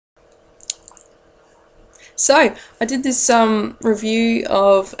So, I did this review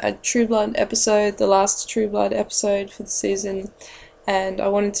of a True Blood episode, the last True Blood episode for the season, and I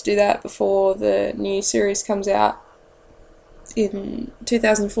wanted to do that before the new series comes out in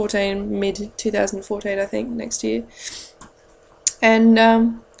 2014, mid-2014 I think, next year.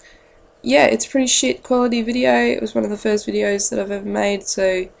 And yeah, it's a pretty shit quality video. It was one of the first videos that I've ever made,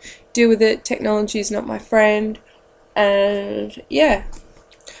 so deal with it. Technology is not my friend, and yeah.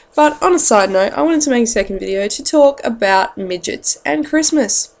 But on a side note, I wanted to make a second video to talk about midgets and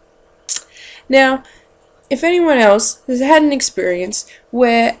Christmas. Now, if anyone else has had an experience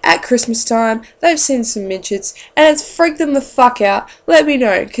where at Christmas time they've seen some midgets and it's freaked them the fuck out, let me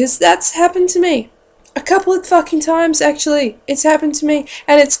know, because that's happened to me. A couple of fucking times, actually. It's happened to me,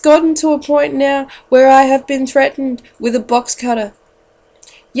 and it's gotten to a point now where I have been threatened with a box cutter.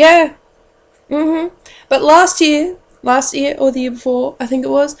 Yeah. But last year or the year before, I think it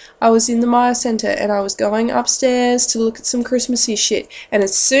was, I was in the Maya Centre and I was going upstairs to look at some Christmassy shit. And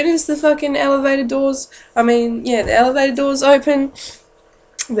as soon as the fucking elevator doors, the elevator doors open,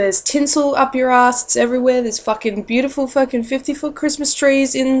 there's tinsel up your ass, it's everywhere, there's fucking beautiful fucking 50-foot Christmas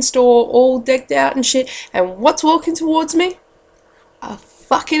trees in the store, all decked out and shit. And what's walking towards me? A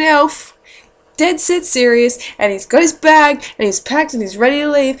fucking elf. Dead set serious, and he's got his bag, and he's packed, and he's ready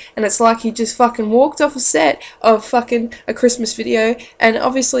to leave, and it's like he just fucking walked off a set of fucking a Christmas video, and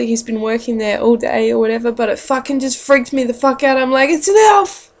obviously he's been working there all day or whatever, but it fucking just freaked me the fuck out. I'm like, it's an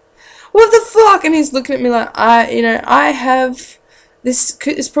elf! What the fuck? And he's looking at me like, I have, this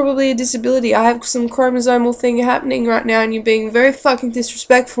is probably a disability, I have some chromosomal thing happening right now, and you're being very fucking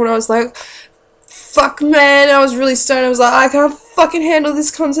disrespectful. And I was like, fuck man, I was really stoned. I was like, I can't fucking handle this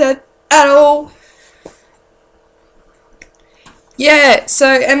concept at all. Yeah, so,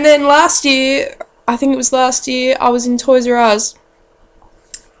 and then last year, I think it was last year, I was in Toys R Us,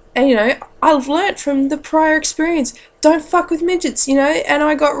 and I've learnt from the prior experience, don't fuck with midgets, and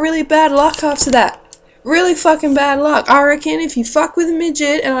I got really bad luck after that. Really fucking bad luck. I reckon if you fuck with a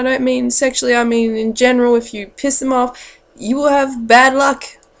midget, and I don't mean sexually, I mean in general, if you piss them off, you will have bad luck.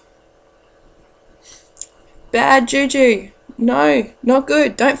 Bad juju. No, not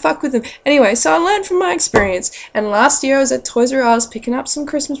good. Don't fuck with them. Anyway, so I learned from my experience, and last year I was at Toys R Us picking up some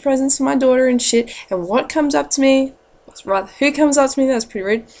Christmas presents for my daughter and shit, and what comes up to me, who comes up to me, that's pretty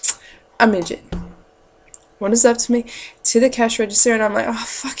rude, a midget. Wanders up to me, to the cash register, and I'm like, oh,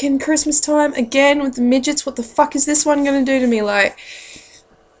 fucking Christmas time again with the midgets, what the fuck is this one gonna do to me, like,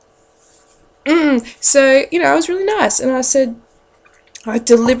 So, I was really nice, and I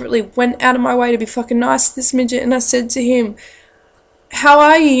deliberately went out of my way to be fucking nice to this midget, and I said to him, how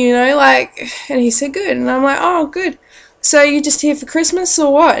are you, and he said, good, and I'm like, oh, good, so you just here for Christmas,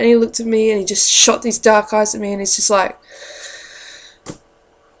 or what? And he looked at me, and he just shot these dark eyes at me, and he's just like,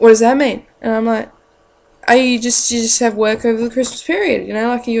 what does that mean? And I'm like, you just have work over the Christmas period,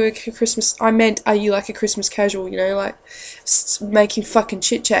 like, are you a Christmas, are you like a Christmas casual, like, making fucking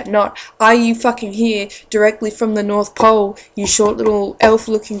chit-chat, not, are you fucking here directly from the North Pole, you short little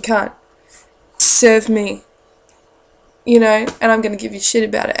elf-looking cunt, serve me, and I'm gonna give you shit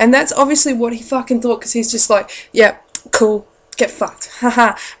about it. And that's obviously what he fucking thought, because he's just like, yeah, cool, get fucked,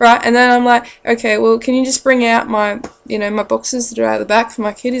 haha, right? And then I'm like, okay, well, can you just bring out my, my boxes that are out the back for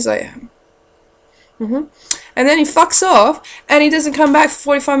my kid? He's like, And then he fucks off, and he doesn't come back for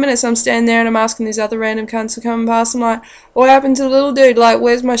 45 minutes. I'm standing there, and I'm asking these other random cunts to come past. I'm like, what happened to the little dude? Like,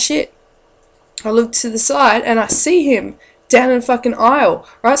 where's my shit? I look to the side, and I see him down in the fucking aisle,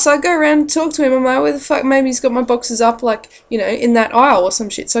 right? So I go around and talk to him. I'm like, where the fuck? Maybe he's got my boxes up, like, in that aisle or some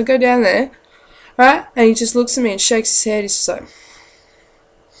shit. So I go down there, right? And he just looks at me and shakes his head. He's just like,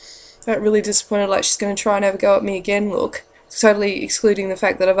 that really disappointed, like she's going to try and have a go at me again look. Totally excluding the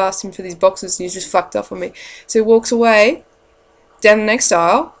fact that I've asked him for these boxes and he's just fucked off on me. So he walks away, down the next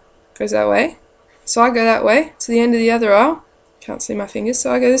aisle, goes that way. So I go that way, to the end of the other aisle. Can't see my fingers,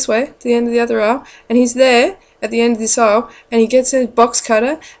 so I go this way, to the end of the other aisle. And he's there, at the end of this aisle, and he gets a box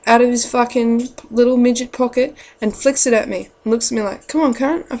cutter out of his fucking little midget pocket and flicks it at me. And looks at me like, come on,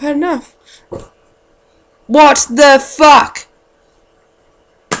 cunt, I've had enough. What the fuck?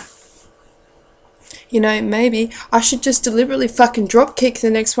 Maybe I should just deliberately fucking drop kick the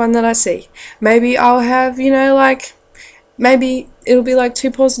next one that I see. Maybe I'll have, maybe it'll be like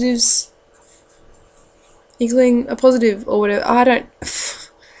two positives equaling a positive or whatever. I don't,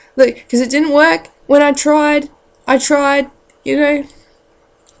 look, because it didn't work when I tried,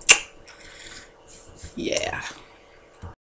 yeah.